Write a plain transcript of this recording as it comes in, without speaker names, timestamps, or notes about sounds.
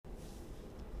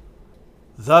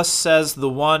Thus says the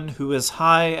one who is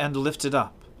high and lifted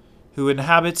up, who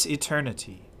inhabits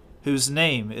eternity, whose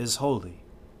name is holy.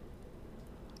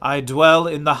 I dwell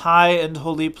in the high and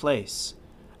holy place,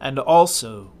 and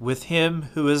also with him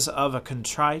who is of a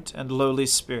contrite and lowly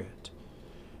spirit,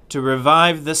 to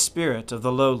revive the spirit of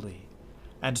the lowly,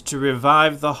 and to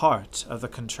revive the heart of the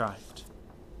contrite.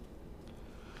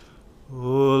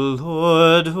 O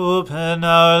Lord, open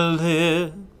our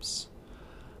lips,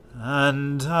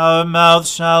 and our mouth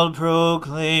shall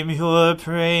proclaim your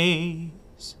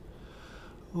praise.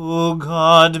 O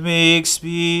God, make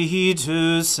speed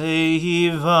to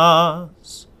save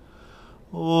us.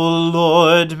 O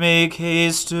Lord, make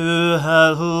haste to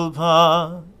help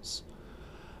us.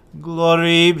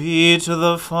 Glory be to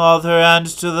the Father, and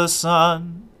to the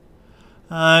Son,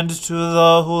 and to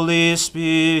the Holy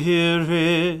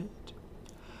Spirit,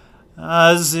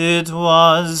 as it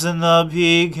was in the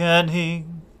beginning,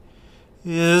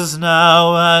 is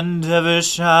now, and ever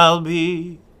shall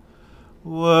be,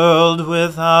 world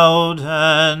without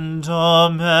end.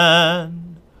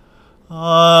 Amen.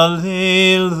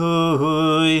 Alleluia.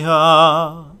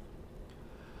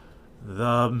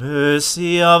 The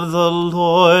mercy of the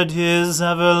Lord is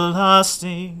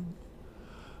everlasting.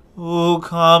 O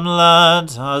come,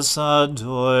 let us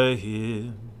adore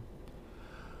him.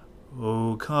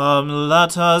 O come,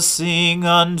 let us sing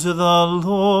unto the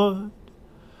Lord.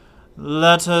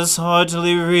 Let us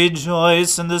heartily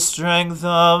rejoice in the strength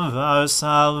of our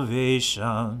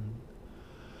salvation.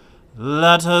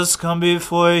 Let us come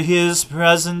before his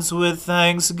presence with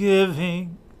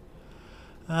thanksgiving,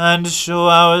 and show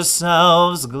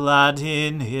ourselves glad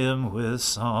in him with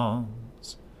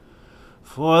songs.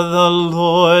 For the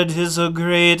Lord is a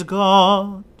great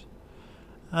God,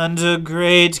 and a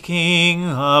great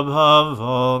King above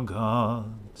all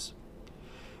gods.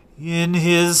 In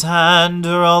his hand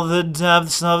are all the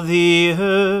depths of the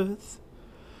earth,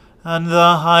 and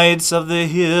the heights of the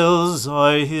hills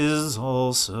are his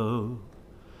also.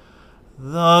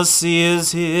 The sea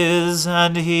is his,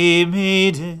 and he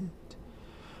made it,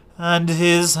 and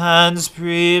his hands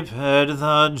prepared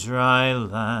the dry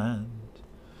land.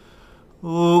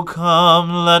 O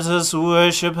come, let us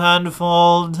worship and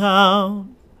fall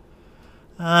down,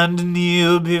 and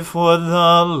kneel before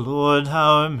the Lord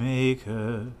our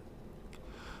Maker.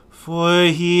 For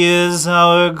he is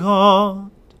our God,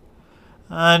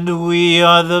 and we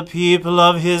are the people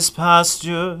of his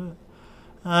pasture,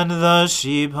 and the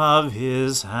sheep of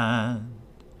his hand.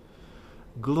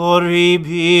 Glory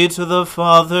be to the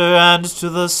Father, and to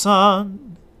the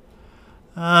Son,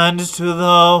 and to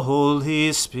the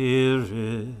Holy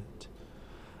Spirit,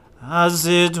 as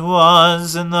it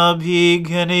was in the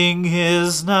beginning,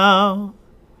 is now,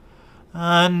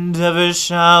 and ever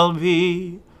shall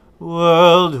be,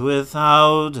 world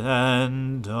without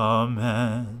end.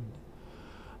 Amen.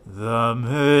 The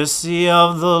mercy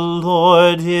of the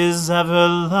Lord is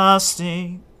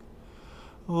everlasting.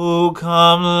 O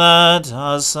come, let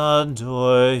us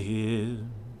adore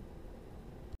him.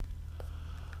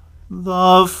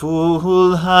 The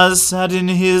fool has said in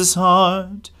his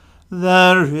heart,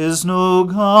 there is no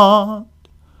God.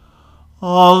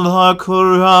 All are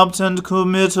corrupt and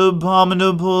commit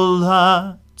abominable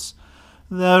acts.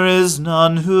 There is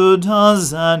none who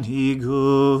does any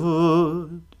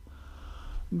good.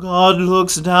 God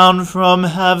looks down from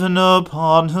heaven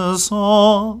upon us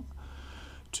all,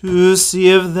 to see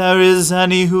if there is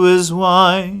any who is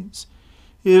wise,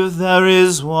 if there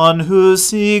is one who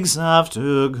seeks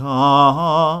after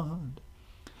God.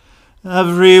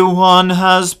 Every one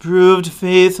has proved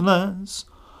faithless,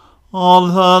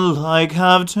 all alike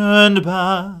have turned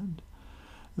bad.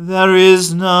 There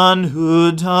is none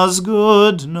who does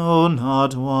good, no,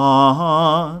 not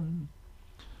one.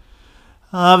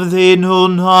 Have they no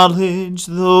knowledge,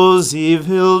 those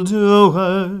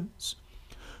evildoers,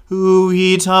 who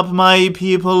eat up my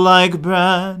people like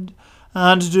bread,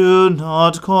 and do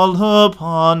not call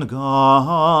upon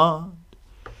God?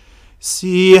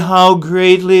 See how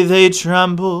greatly they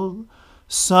tremble,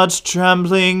 such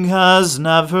trembling as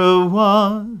never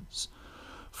was.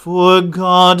 For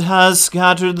God has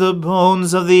scattered the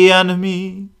bones of the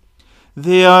enemy.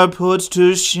 They are put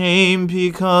to shame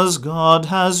because God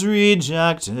has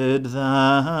rejected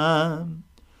them.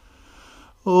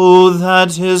 Oh,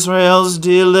 that Israel's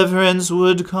deliverance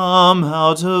would come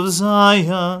out of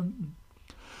Zion.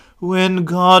 When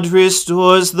God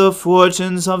restores the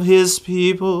fortunes of his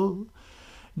people,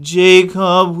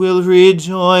 Jacob will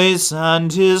rejoice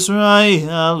and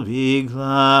Israel be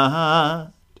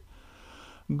glad.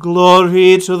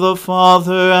 Glory to the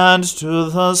Father, and to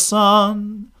the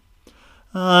Son,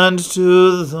 and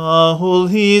to the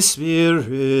Holy Spirit,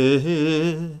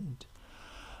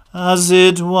 as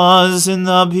it was in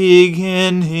the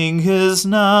beginning, is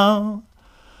now,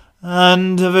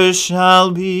 and ever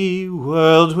shall be,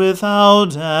 world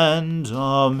without end.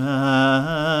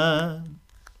 Amen.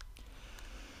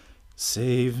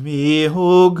 Save me,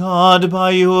 O God,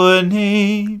 by your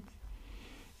name.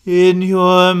 In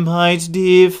your might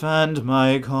defend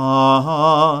my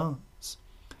cause.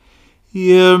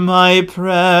 Hear my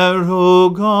prayer, O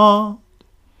God.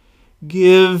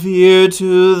 Give ear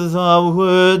to the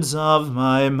words of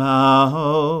my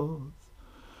mouth.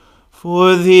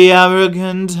 For the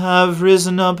arrogant have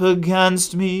risen up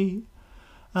against me,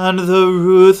 and the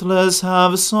ruthless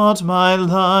have sought my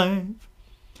life,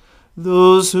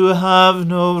 those who have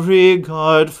no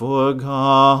regard for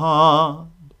God.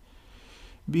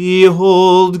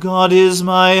 Behold, God is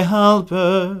my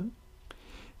helper.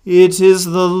 It is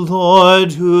the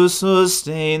Lord who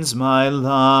sustains my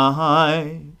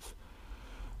life.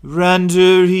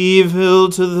 Render evil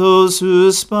to those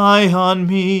who spy on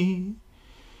me.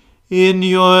 In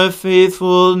your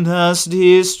faithfulness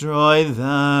destroy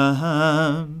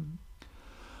them.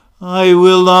 I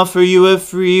will offer you a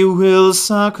free will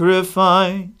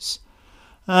sacrifice,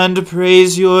 and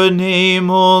praise your name,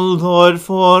 O Lord,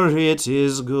 for it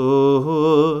is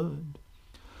good.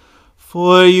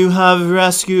 For you have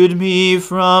rescued me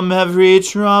from every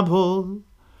trouble,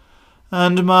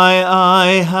 and my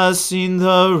eye has seen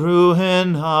the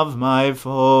ruin of my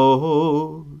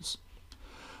foes.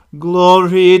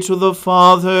 Glory to the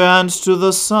Father, and to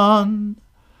the Son,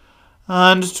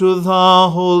 and to the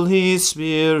Holy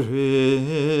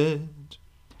Spirit,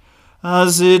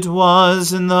 as it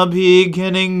was in the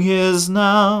beginning, is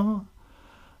now,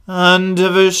 and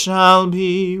ever shall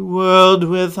be, world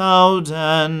without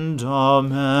end.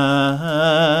 Amen.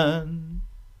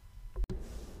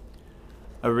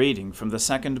 A reading from the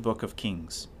second book of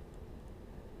Kings.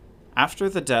 After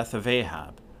the death of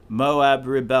Ahab, Moab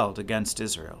rebelled against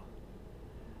Israel.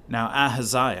 Now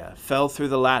Ahaziah fell through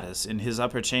the lattice in his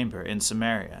upper chamber in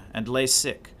Samaria, and lay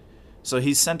sick. So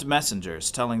he sent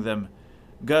messengers, telling them,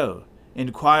 Go,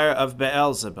 inquire of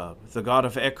Beelzebub, the god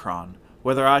of Ekron,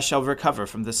 whether I shall recover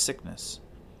from this sickness.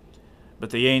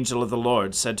 But the angel of the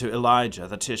Lord said to Elijah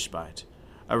the Tishbite,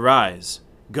 Arise,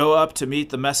 go up to meet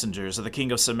the messengers of the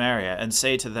king of Samaria, and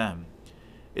say to them,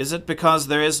 Is it because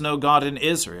there is no God in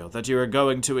Israel that you are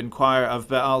going to inquire of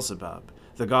Beelzebub,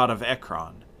 the god of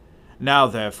Ekron? Now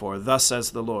therefore, thus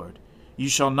says the Lord, You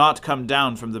shall not come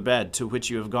down from the bed to which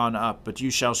you have gone up, but you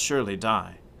shall surely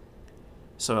die.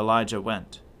 So Elijah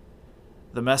went.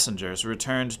 The messengers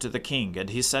returned to the king, and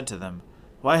he said to them,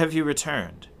 Why have you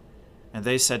returned? And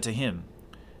they said to him,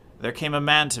 There came a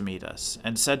man to meet us,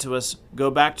 and said to us,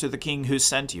 Go back to the king who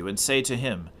sent you, and say to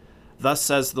him, Thus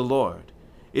says the Lord,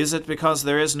 Is it because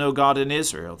there is no God in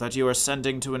Israel that you are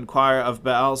sending to inquire of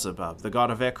Beelzebub, the god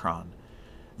of Ekron?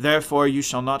 Therefore you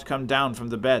shall not come down from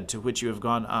the bed to which you have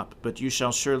gone up, but you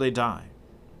shall surely die.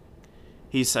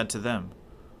 He said to them,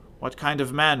 What kind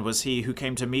of man was he who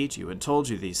came to meet you and told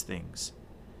you these things?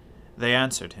 They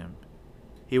answered him,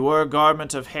 He wore a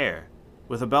garment of hair,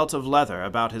 with a belt of leather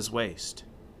about his waist.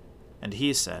 And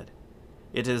he said,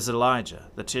 It is Elijah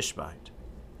the Tishbite.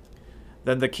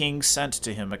 Then the king sent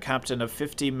to him a captain of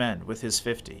 50 men with his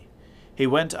 50. He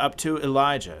went up to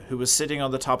Elijah, who was sitting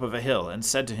on the top of a hill, and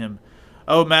said to him,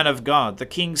 O man of God, the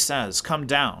king says, Come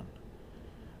down.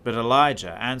 But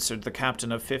Elijah answered the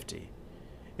captain of 50,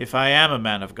 If I am a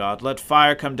man of God, let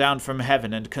fire come down from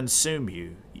heaven and consume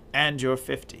you and your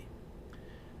 50.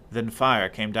 Then fire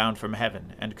came down from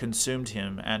heaven and consumed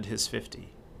him and his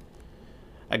 50.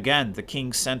 Again the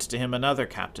king sent to him another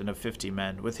captain of 50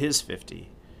 men with his 50.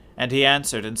 And he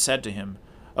answered and said to him,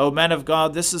 O man of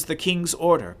God, this is the king's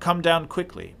order. Come down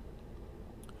quickly.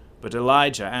 But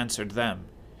Elijah answered them,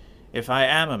 If I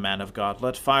am a man of God,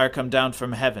 let fire come down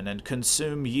from heaven and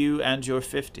consume you and your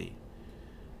 50.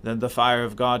 Then the fire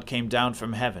of God came down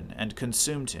from heaven and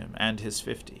consumed him and his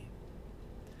 50.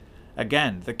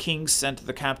 Again the king sent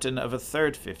the captain of a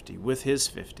third 50 with his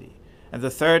 50. And the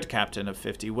third captain of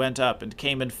 50 went up and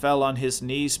came and fell on his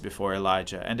knees before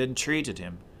Elijah and entreated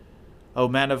him, O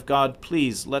man of God,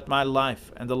 please let my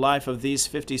life and the life of these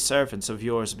 50 servants of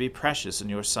yours be precious in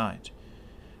your sight.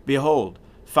 Behold,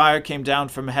 fire came down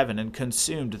from heaven and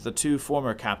consumed the 2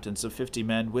 former captains of 50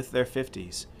 men with their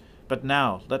 50s. But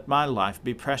now let my life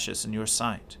be precious in your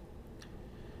sight.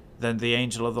 Then the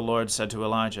angel of the Lord said to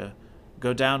Elijah,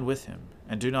 Go down with him,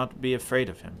 and do not be afraid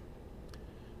of him.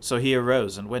 So he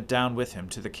arose and went down with him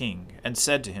to the king, and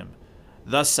said to him,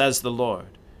 Thus says the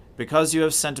Lord, Because you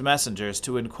have sent messengers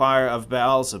to inquire of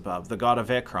Beelzebub, the god of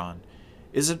Ekron,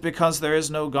 Is it because there is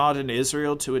no God in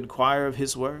Israel to inquire of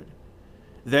his word?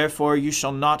 Therefore you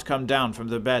shall not come down from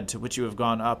the bed to which you have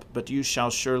gone up, but you shall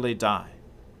surely die.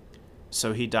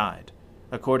 So he died,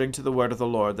 according to the word of the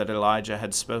Lord that Elijah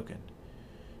had spoken.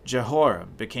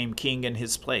 Jehoram became king in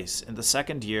his place in the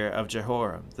 2nd year of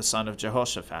Jehoram, the son of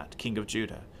Jehoshaphat, king of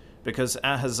Judah, because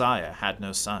Ahaziah had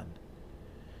no son.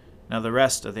 Now the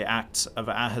rest of the acts of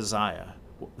Ahaziah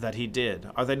that he did,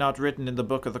 are they not written in the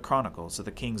book of the Chronicles of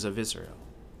the kings of Israel?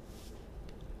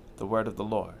 The word of the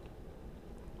Lord.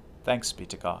 Thanks be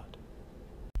to God.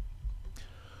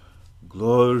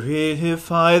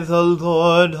 Glorify the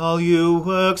Lord, all you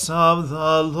works of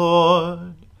the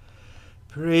Lord.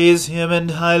 Praise him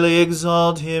and highly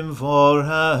exalt him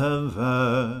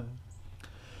forever.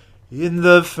 In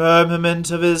the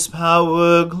firmament of his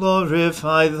power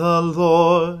glorify the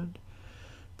Lord.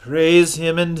 Praise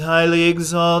him and highly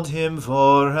exalt him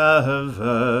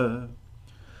forever.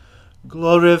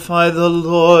 Glorify the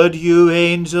Lord, you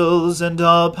angels, and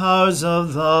all powers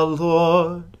of the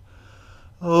Lord.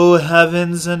 O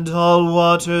heavens and all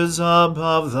waters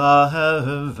above the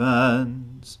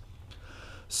heavens.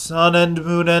 Sun and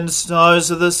moon and stars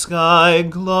of the sky,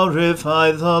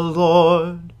 glorify the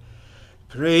Lord.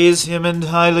 Praise him and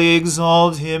highly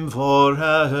exalt him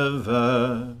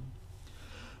forever.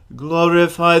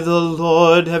 Glorify the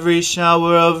Lord, every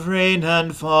shower of rain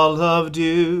and fall of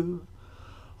dew,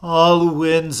 all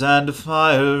winds and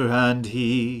fire and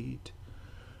heat.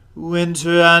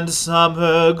 Winter and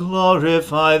summer,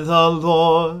 glorify the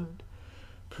Lord.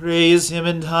 Praise him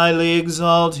and highly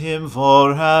exalt him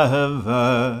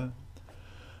forever.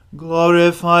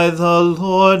 Glorify the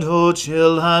Lord, O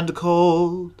chill and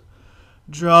cold,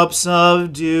 drops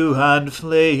of dew and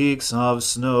flakes of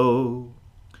snow.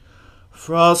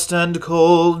 Frost and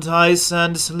cold, ice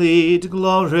and sleet,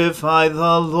 glorify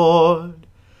the Lord.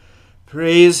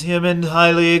 Praise him and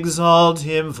highly exalt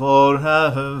him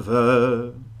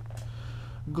forever.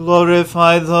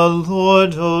 Glorify the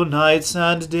Lord, O nights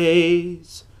and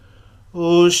days,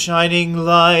 O shining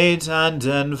light and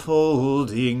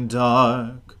enfolding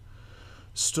dark.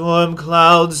 Storm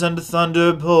clouds and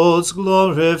thunderbolts,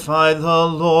 glorify the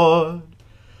Lord.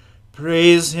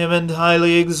 Praise him and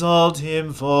highly exalt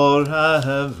him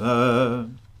forever.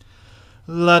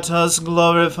 Let us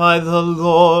glorify the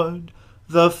Lord,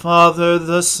 the Father,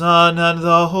 the Son, and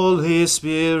the Holy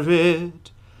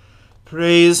Spirit.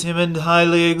 Praise him and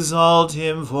highly exalt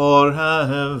him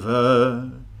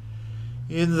forever.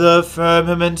 In the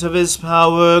firmament of his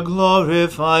power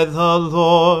glorify the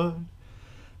Lord.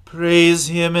 Praise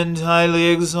him and highly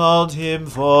exalt him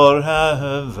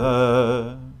forever.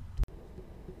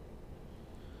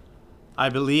 I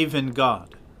believe in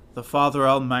God, the Father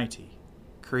Almighty,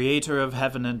 creator of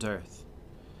heaven and earth.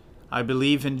 I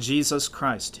believe in Jesus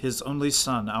Christ, his only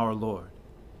Son, our Lord.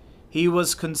 He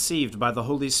was conceived by the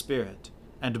Holy Spirit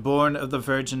and born of the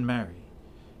Virgin Mary.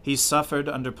 He suffered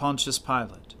under Pontius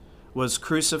Pilate, was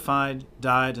crucified,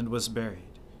 died, and was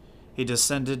buried. He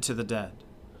descended to the dead.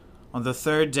 On the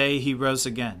 3rd day he rose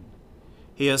again.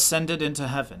 He ascended into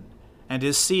heaven and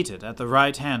is seated at the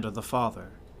right hand of the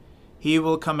Father. He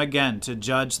will come again to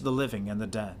judge the living and the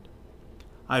dead.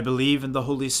 I believe in the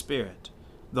Holy Spirit,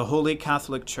 the Holy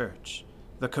Catholic Church,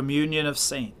 the communion of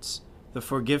saints, the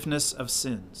forgiveness of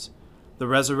sins, the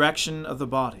resurrection of the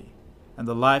body, and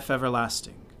the life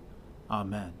everlasting.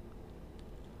 Amen.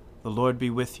 The Lord be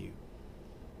with you.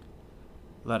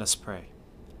 Let us pray.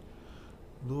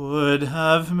 Lord,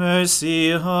 have mercy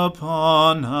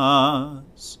upon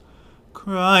us.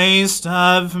 Christ,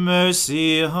 have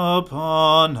mercy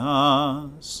upon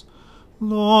us.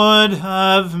 Lord,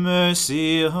 have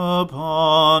mercy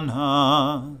upon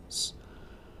us.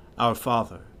 Our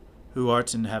Father, who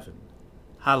art in heaven,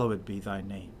 hallowed be thy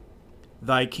name.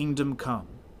 Thy kingdom come,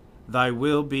 thy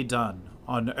will be done,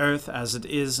 on earth as it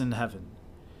is in heaven.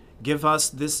 Give us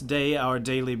this day our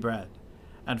daily bread,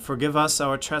 and forgive us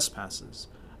our trespasses,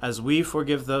 as we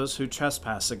forgive those who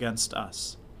trespass against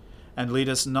us. And lead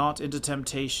us not into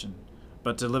temptation,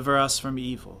 but deliver us from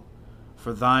evil.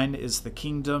 For thine is the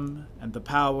kingdom, and the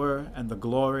power, and the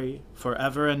glory,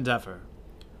 forever and ever.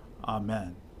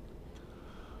 Amen.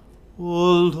 O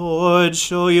Lord,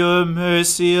 show your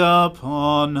mercy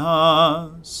upon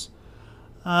us,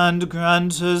 and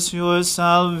grant us your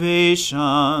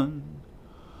salvation.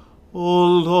 O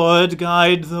Lord,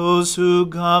 guide those who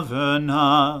govern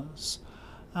us,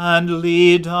 and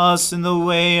lead us in the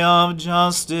way of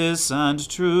justice and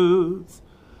truth.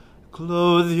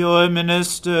 Clothe your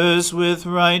ministers with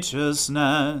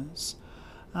righteousness,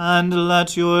 and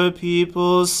let your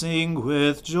people sing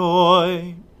with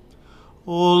joy.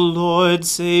 O Lord,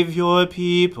 save your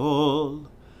people,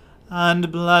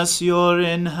 and bless your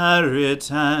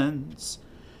inheritance.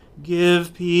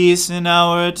 Give peace in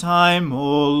our time,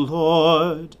 O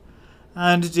Lord,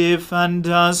 and defend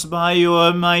us by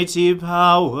your mighty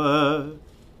power.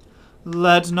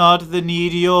 Let not the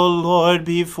needy, O Lord,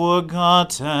 be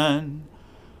forgotten,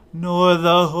 nor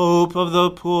the hope of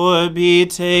the poor be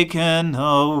taken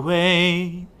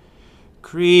away.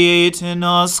 Create in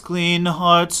us clean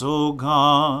hearts, O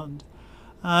God,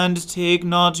 and take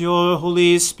not your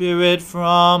Holy Spirit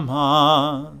from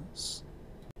us.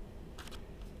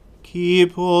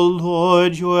 Keep, O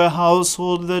Lord, your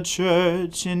household, the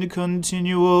church, in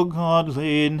continual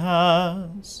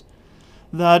godliness,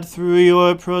 that through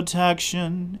your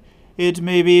protection it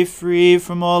may be free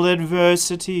from all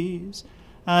adversities,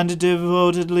 and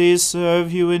devotedly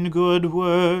serve you in good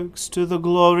works to the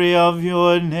glory of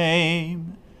your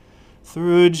name.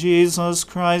 Through Jesus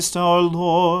Christ our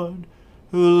Lord,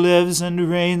 who lives and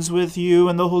reigns with you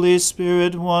in the Holy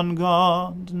Spirit, one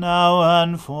God, now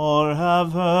and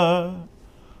forever.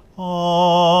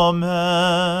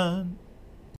 Amen.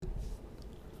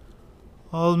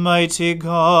 Almighty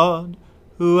God,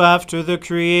 who after the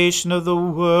creation of the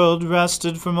world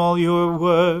rested from all your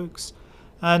works,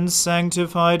 and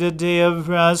sanctified a day of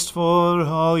rest for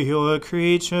all your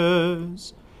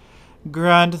creatures,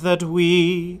 grant that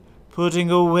we,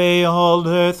 putting away all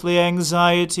earthly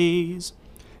anxieties,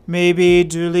 may be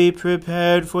duly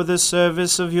prepared for the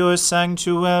service of your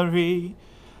sanctuary,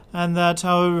 and that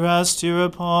our rest here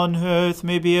upon earth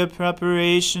may be a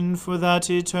preparation for that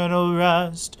eternal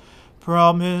rest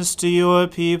promised to your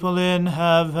people in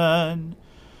heaven.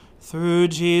 Through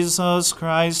Jesus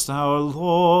Christ our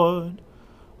Lord.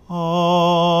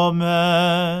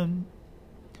 Amen.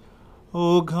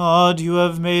 O God, you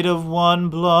have made of one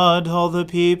blood all the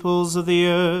peoples of the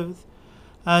earth,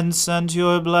 and sent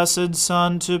your blessed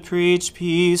Son to preach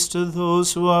peace to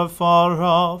those who are far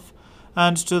off,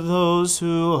 and to those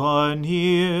who are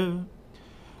near.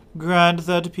 Grant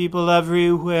that people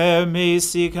everywhere may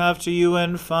seek after you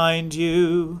and find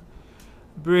you.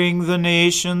 Bring the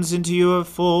nations into your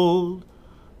fold.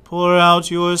 Pour out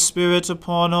your Spirit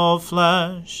upon all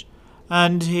flesh,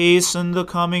 and hasten the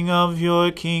coming of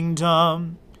your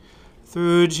kingdom.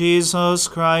 Through Jesus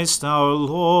Christ our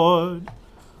Lord.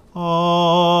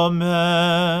 Amen.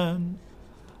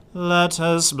 Let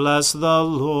us bless the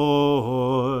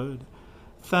Lord.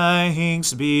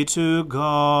 Thanks be to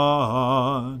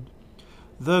God.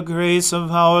 The grace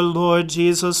of our Lord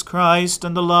Jesus Christ,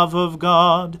 and the love of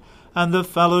God, and the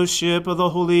fellowship of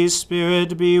the Holy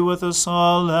Spirit be with us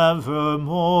all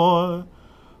evermore.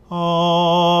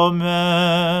 Amen.